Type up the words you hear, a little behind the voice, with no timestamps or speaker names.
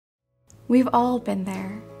We've all been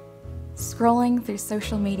there, scrolling through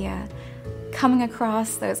social media, coming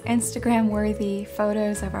across those Instagram-worthy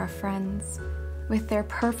photos of our friends with their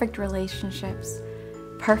perfect relationships,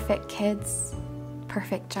 perfect kids,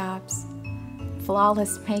 perfect jobs,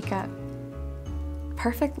 flawless makeup,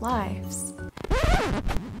 perfect lives.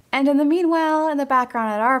 And in the meanwhile, in the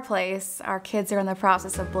background at our place, our kids are in the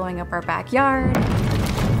process of blowing up our backyard.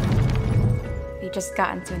 We just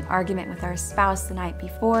got into an argument with our spouse the night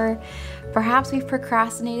before. Perhaps we've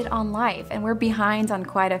procrastinated on life and we're behind on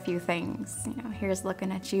quite a few things. Here's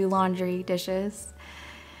looking at you, laundry, dishes.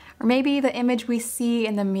 Or maybe the image we see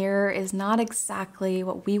in the mirror is not exactly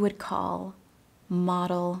what we would call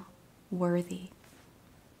model worthy.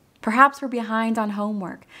 Perhaps we're behind on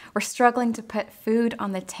homework. We're struggling to put food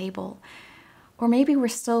on the table. Or maybe we're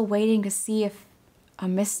still waiting to see if a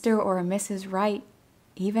Mr. or a Mrs. Right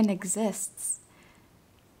even exists.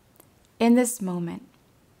 In this moment,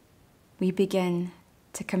 we begin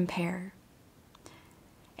to compare.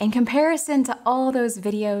 In comparison to all those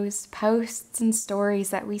videos, posts, and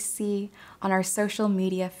stories that we see on our social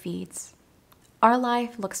media feeds, our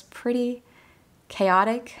life looks pretty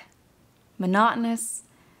chaotic, monotonous,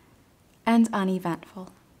 and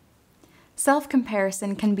uneventful.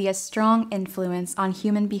 Self-comparison can be a strong influence on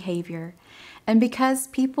human behavior, and because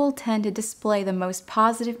people tend to display the most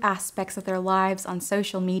positive aspects of their lives on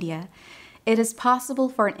social media, it is possible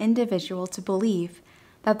for an individual to believe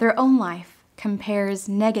that their own life compares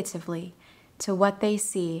negatively to what they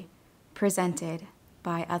see presented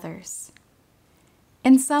by others.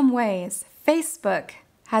 In some ways, Facebook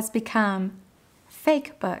has become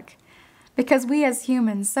fake book, because we as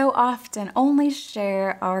humans so often only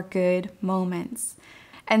share our good moments.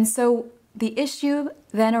 And so the issue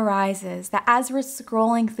then arises that as we're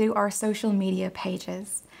scrolling through our social media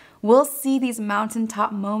pages, we'll see these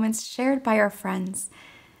mountaintop moments shared by our friends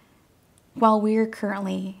while we're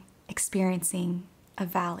currently experiencing a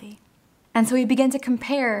valley. And so we begin to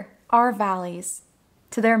compare our valleys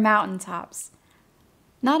to their mountaintops,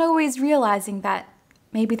 not always realizing that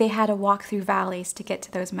maybe they had to walk through valleys to get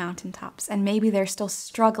to those mountaintops, and maybe they're still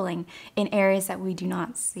struggling in areas that we do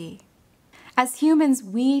not see. As humans,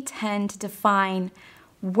 we tend to define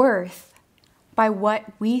worth by what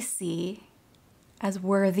we see as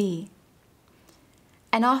worthy.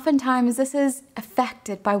 And oftentimes this is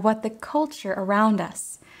affected by what the culture around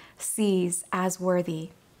us sees as worthy,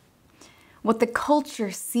 what the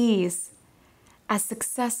culture sees as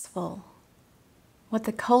successful, what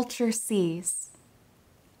the culture sees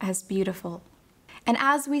as beautiful. And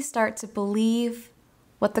as we start to believe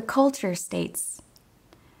what the culture states,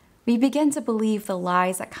 we begin to believe the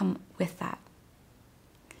lies that come with that.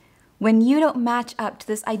 When you don't match up to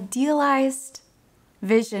this idealized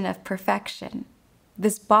vision of perfection,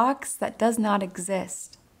 this box that does not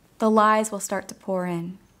exist, the lies will start to pour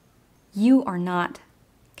in. You are not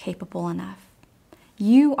capable enough.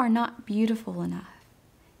 You are not beautiful enough.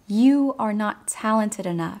 You are not talented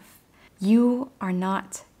enough. You are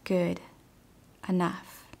not good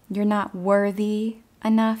enough. You're not worthy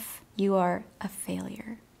enough. You are a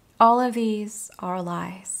failure. All of these are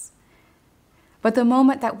lies. But the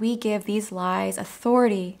moment that we give these lies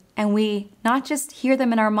authority and we not just hear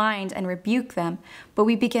them in our mind and rebuke them, but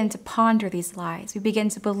we begin to ponder these lies, we begin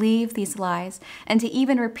to believe these lies and to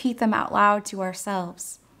even repeat them out loud to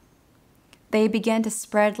ourselves, they begin to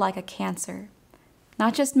spread like a cancer,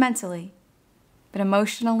 not just mentally, but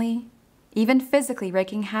emotionally, even physically,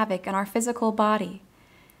 wreaking havoc in our physical body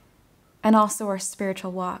and also our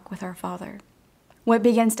spiritual walk with our Father. What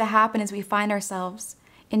begins to happen is we find ourselves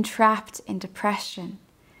entrapped in depression,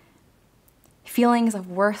 feelings of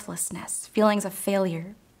worthlessness, feelings of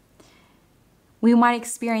failure. We might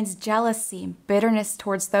experience jealousy and bitterness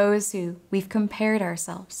towards those who we've compared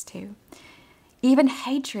ourselves to, even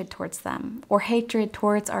hatred towards them or hatred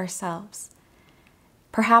towards ourselves,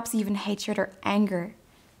 perhaps even hatred or anger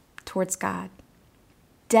towards God.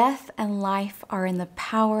 Death and life are in the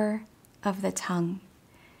power of the tongue.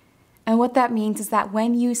 And what that means is that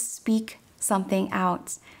when you speak something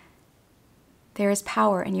out, there is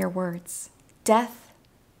power in your words. Death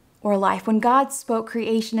or life. When God spoke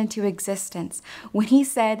creation into existence, when He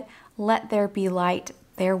said, "Let there be light,"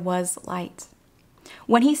 there was light.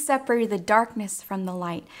 When He separated the darkness from the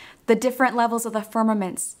light, the different levels of the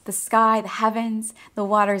firmaments, the sky, the heavens, the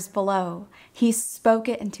waters below, He spoke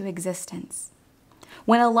it into existence.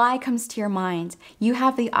 When a lie comes to your mind, you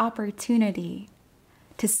have the opportunity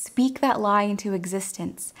to speak that lie into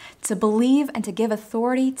existence, to believe and to give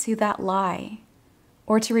authority to that lie,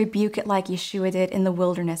 or to rebuke it like Yeshua did in the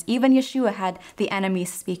wilderness. Even Yeshua had the enemy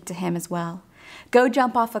speak to him as well. Go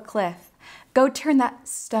jump off a cliff. Go turn that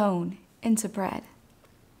stone into bread.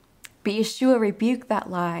 But Yeshua rebuked that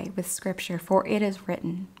lie with Scripture, for it is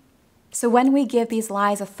written. So when we give these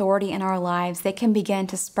lies authority in our lives, they can begin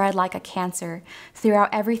to spread like a cancer throughout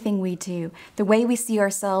everything we do, the way we see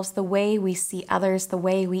ourselves, the way we see others, the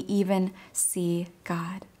way we even see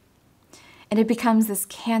God. And it becomes this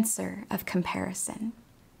cancer of comparison.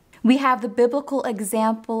 We have the biblical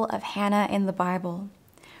example of Hannah in the Bible,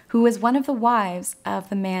 who was one of the wives of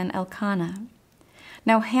the man Elkanah.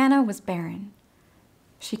 Now Hannah was barren.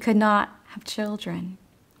 She could not have children.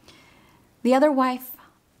 The other wife,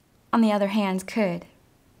 on the other hand, could.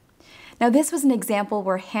 Now this was an example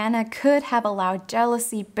where Hannah could have allowed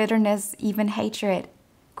jealousy, bitterness, even hatred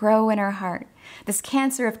grow in her heart, this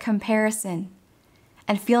cancer of comparison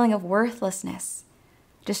and feeling of worthlessness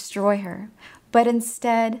destroy her. But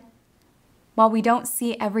instead, while we don't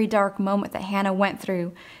see every dark moment that Hannah went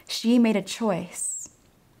through, she made a choice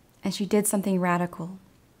and she did something radical.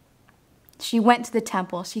 She went to the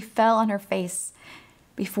temple, she fell on her face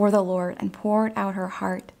before the Lord and poured out her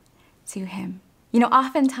heart to him.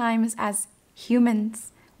 Oftentimes as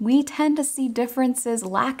humans, we tend to see differences,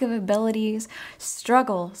 lack of abilities,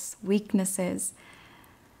 struggles, weaknesses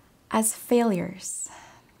as failures.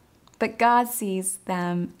 But God sees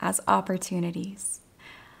them as opportunities.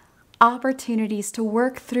 Opportunities to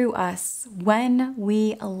work through us when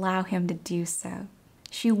we allow him to do so.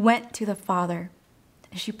 She went to the Father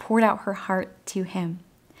and she poured out her heart to him.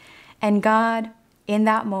 And God, in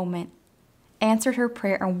that moment, answered her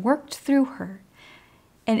prayer and worked through her.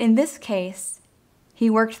 And in this case, he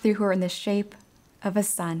worked through her in the shape of a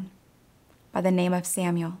son by the name of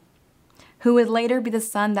Samuel, who would later be the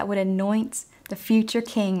son that would anoint the future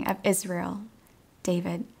king of Israel,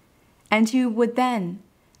 David, and who would then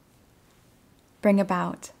bring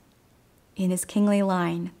about in his kingly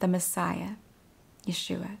line the Messiah,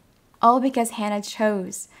 Yeshua. All because Hannah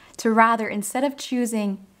chose to rather, instead of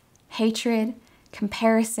choosing hatred,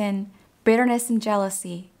 comparison, bitterness, and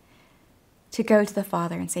jealousy, to go to the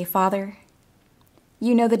Father and say, Father,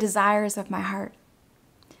 you know the desires of my heart.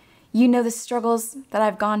 You know the struggles that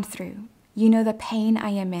I've gone through. You know the pain I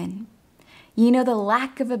am in. You know the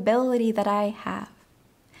lack of ability that I have.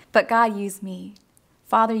 But God, use me.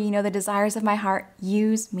 Father, you know the desires of my heart.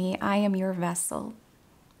 Use me. I am your vessel.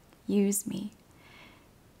 Use me.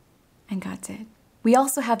 And God did. We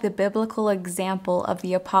also have the biblical example of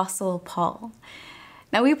the Apostle Paul.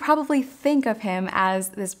 Now, we probably think of him as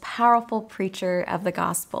this powerful preacher of the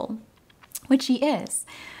gospel, which he is.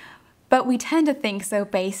 But we tend to think so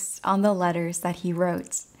based on the letters that he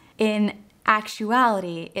wrote. In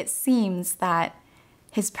actuality, it seems that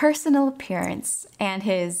his personal appearance and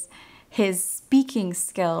his speaking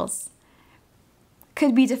skills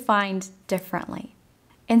could be defined differently.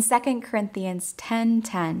 In 2 Corinthians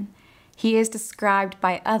 10:10, he is described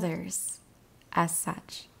by others as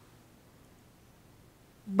such.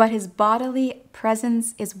 But his bodily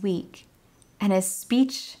presence is weak, and his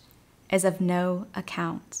speech is of no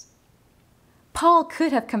account. Paul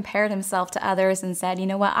could have compared himself to others and said, you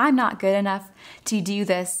know what, I'm not good enough to do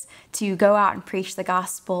this, to go out and preach the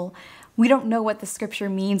gospel. We don't know what the scripture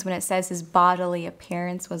means when it says his bodily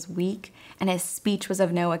appearance was weak and his speech was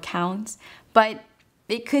of no account. But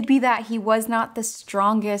it could be that he was not the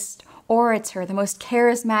strongest orator, the most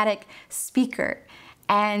charismatic speaker,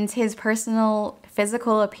 and his personal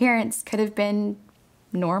physical appearance could have been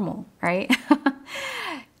normal, right?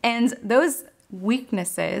 And those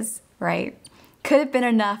weaknesses, right, could have been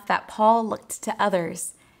enough that Paul looked to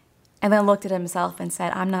others and then looked at himself and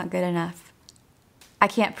said, I'm not good enough. I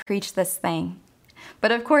can't preach this thing.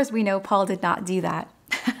 But of course, we know Paul did not do that.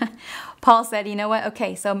 Paul said, you know what?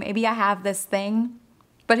 Okay, so maybe I have this thing,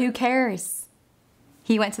 but who cares?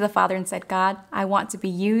 He went to the Father and said, God, I want to be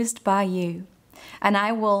used by you, and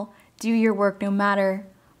I will do your work no matter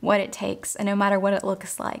what it takes and no matter what it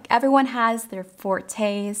looks like. Everyone has their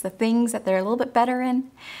fortes, the things that they're a little bit better in.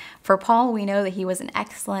 For Paul, we know that he was an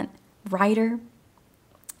excellent writer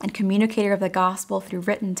and communicator of the gospel through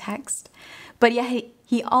written text, but yet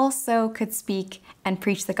he also could speak and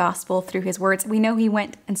preach the gospel through his words. We know he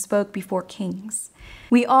went and spoke before kings.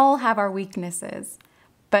 We all have our weaknesses,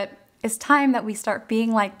 but it's time that we start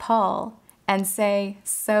being like Paul and say,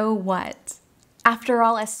 so what? After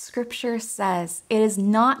all, as Scripture says, it is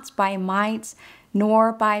not by might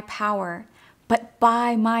nor by power, but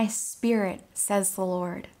by my Spirit, says the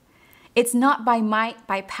Lord. It's not by might,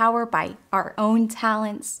 by power, by our own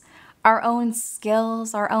talents, our own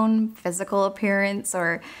skills, our own physical appearance,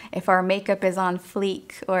 or if our makeup is on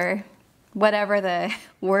fleek, or whatever the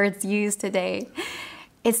words used today.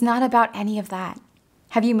 It's not about any of that.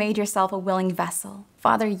 Have you made yourself a willing vessel?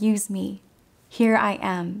 Father, use me. Here I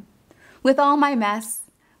am. with all my mess,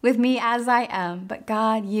 with me as I am, but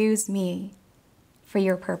God, use me for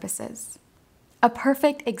your purposes. A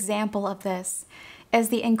perfect example of this is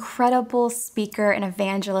the incredible speaker and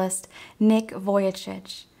evangelist Nick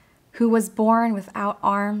Vujicic, who was born without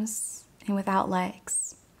arms and without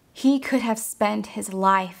legs. He could have spent his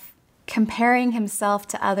life comparing himself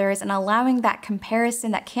to others and allowing that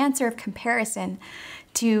comparison, that cancer of comparison,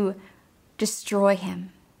 to destroy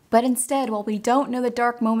him. But instead, while we don't know the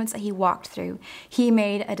dark moments that he walked through, he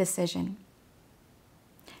made a decision.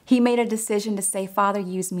 He made a decision to say, Father,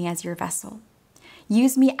 use me as your vessel.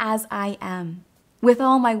 Use me as I am, with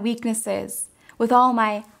all my weaknesses, with all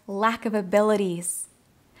my lack of abilities,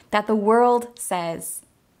 that the world says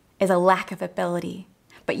is a lack of ability.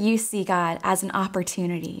 But you see God as an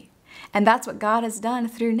opportunity. And that's what God has done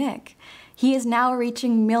through Nick. He is now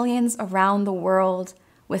reaching millions around the world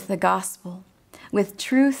with the gospel, with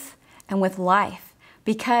truth and with life,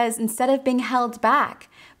 because instead of being held back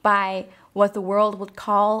by what the world would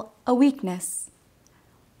call a weakness,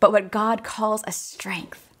 but what God calls a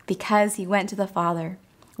strength, because he went to the Father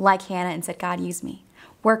like Hannah and said, God, use me,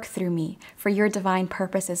 work through me for your divine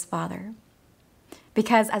purposes, Father.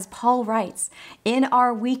 Because as Paul writes, in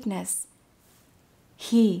our weakness,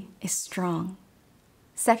 he is strong.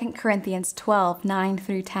 2 Corinthians 12, 9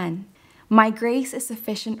 through 10. My grace is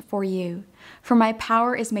sufficient for you, for my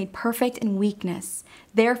power is made perfect in weakness.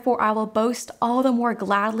 Therefore, I will boast all the more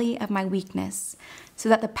gladly of my weakness, so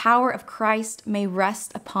that the power of Christ may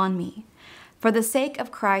rest upon me. For the sake of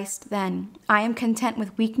Christ, then, I am content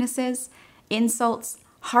with weaknesses, insults,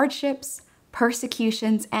 hardships,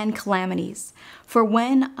 persecutions, and calamities. For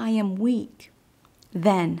when I am weak,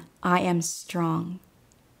 then I am strong.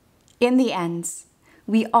 In the end,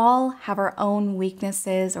 we all have our own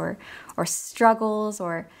weaknesses or struggles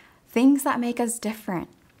or things that make us different.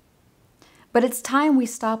 But it's time we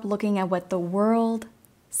stop looking at what the world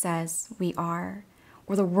says we are,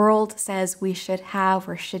 or the world says we should have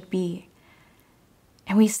or should be.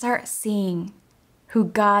 And we start seeing who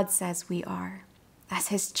God says we are as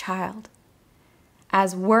his child,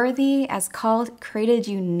 as worthy, as called, created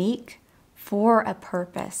unique for a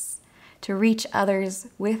purpose, to reach others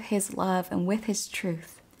with his love and with his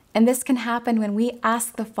truth. And this can happen when we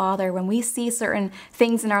ask the Father, when we see certain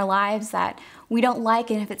things in our lives that we don't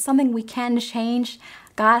like, and if it's something we can change,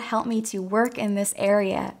 God, help me to work in this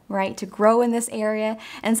area, right? To grow in this area.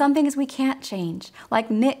 And some things we can't change.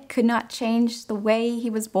 Like Nick could not change the way he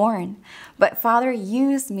was born. But Father,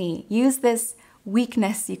 use me. Use this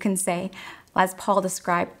weakness, you can say, as Paul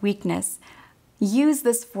described weakness. Use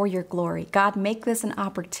this for your glory. God, make this an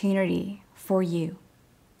opportunity for you.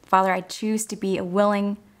 Father, I choose to be a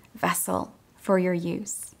willing vessel for your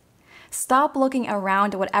use. Stop looking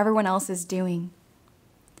around at what everyone else is doing.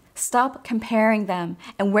 Stop comparing them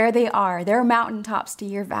and where they are, their mountaintops to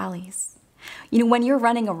your valleys. You know, when you're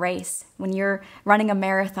running a race, when you're running a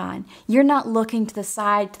marathon, you're not looking to the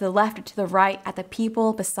side, to the left, or to the right at the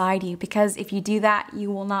people beside you, because if you do that,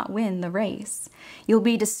 you will not win the race. You'll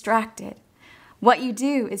be distracted. What you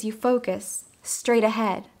do is you focus straight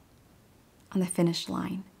ahead on the finish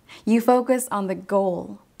line. You focus on the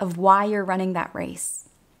goal of why you're running that race.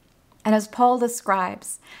 And as Paul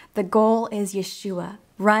describes, the goal is Yeshua.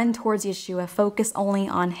 Run towards Yeshua. Focus only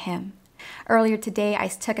on him. Earlier today, I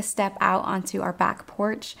took a step out onto our back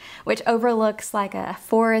porch, which overlooks like a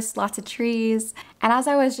forest, lots of trees. And as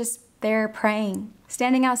I was just there praying,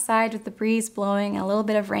 standing outside with the breeze blowing, a little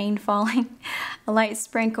bit of rain falling, a light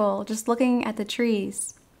sprinkle, just looking at the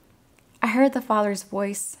trees, I heard the Father's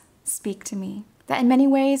voice speak to me that in many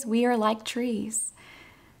ways we are like trees.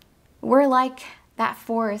 We're like that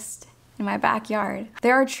forest in my backyard.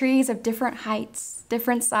 There are trees of different heights,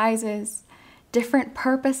 different sizes, different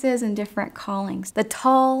purposes, and different callings. The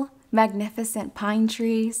tall, magnificent pine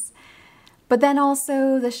trees, but then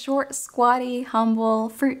also the short, squatty, humble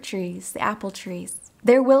fruit trees, the apple trees.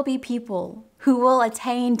 There will be people who will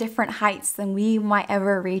attain different heights than we might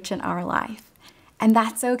ever reach in our life, and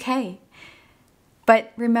that's okay.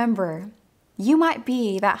 But remember, you might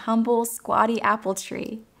be that humble, squatty apple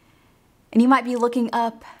tree, and you might be looking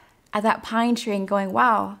up at that pine tree and going,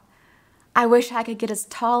 wow, I wish I could get as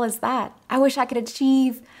tall as that. I wish I could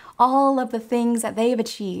achieve all of the things that they've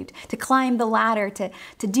achieved, to climb the ladder,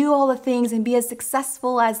 to do all the things and be as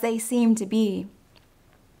successful as they seem to be.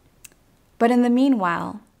 But in the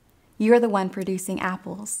meanwhile, you're the one producing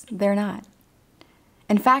apples. They're not.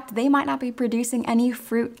 In fact, they might not be producing any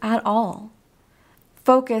fruit at all.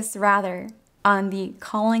 Focus rather on the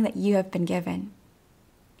calling that you have been given.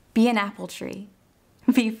 Be an apple tree.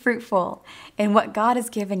 Be fruitful in what God has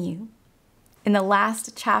given you. in the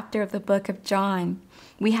last chapter of the book of John,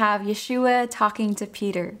 we have Yeshua talking to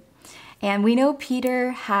Peter. And we know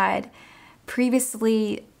Peter had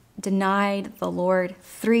previously denied the Lord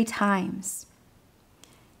 3 times.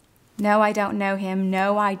 No, I don't know him.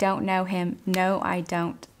 No, I don't know him. No, I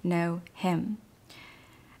don't know him.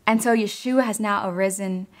 And so Yeshua has now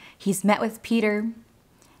arisen. He's met with Peter.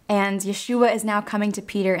 And Yeshua is now coming to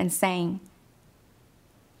Peter and saying,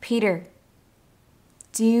 Peter,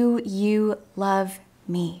 do you love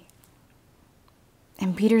me?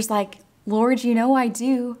 And Peter's like, Lord, you know I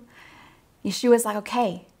do. Yeshua's like,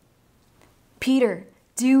 okay, Peter,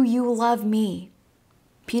 do you love me?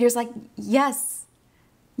 Peter's like, yes,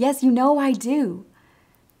 you know I do.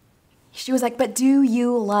 Yeshua's like, but do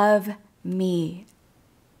you love me?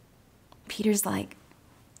 Peter's like,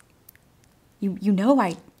 you know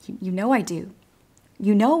I do.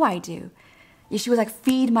 You know I do. Yeshua's like,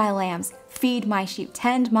 feed my lambs, feed my sheep,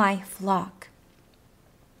 tend my flock.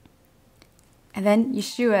 And then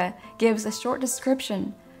Yeshua gives a short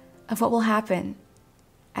description of what will happen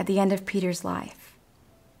at the end of Peter's life.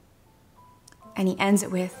 And he ends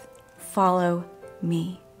it with, follow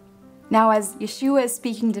me. Now, as Yeshua is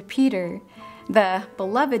speaking to Peter, the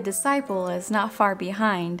beloved disciple is not far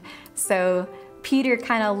behind. So Peter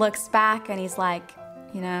kind of looks back and he's like,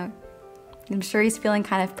 I'm sure he's feeling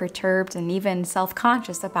kind of perturbed and even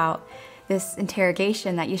self-conscious about this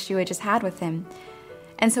interrogation that Yeshua just had with him.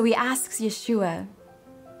 And so he asks Yeshua,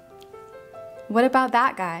 what about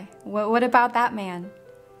that guy? What about that man?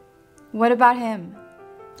 What about him?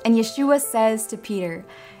 And Yeshua says to Peter,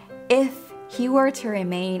 if he were to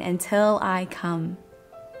remain until I come,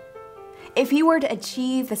 if he were to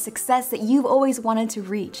achieve the success that you've always wanted to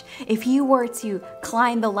reach, if he were to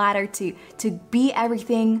climb the ladder to be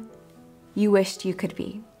everything you wished you could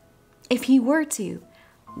be, if he were to,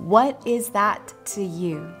 what is that to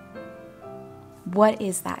you? What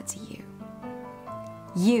is that to you?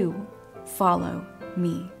 You follow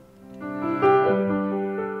me.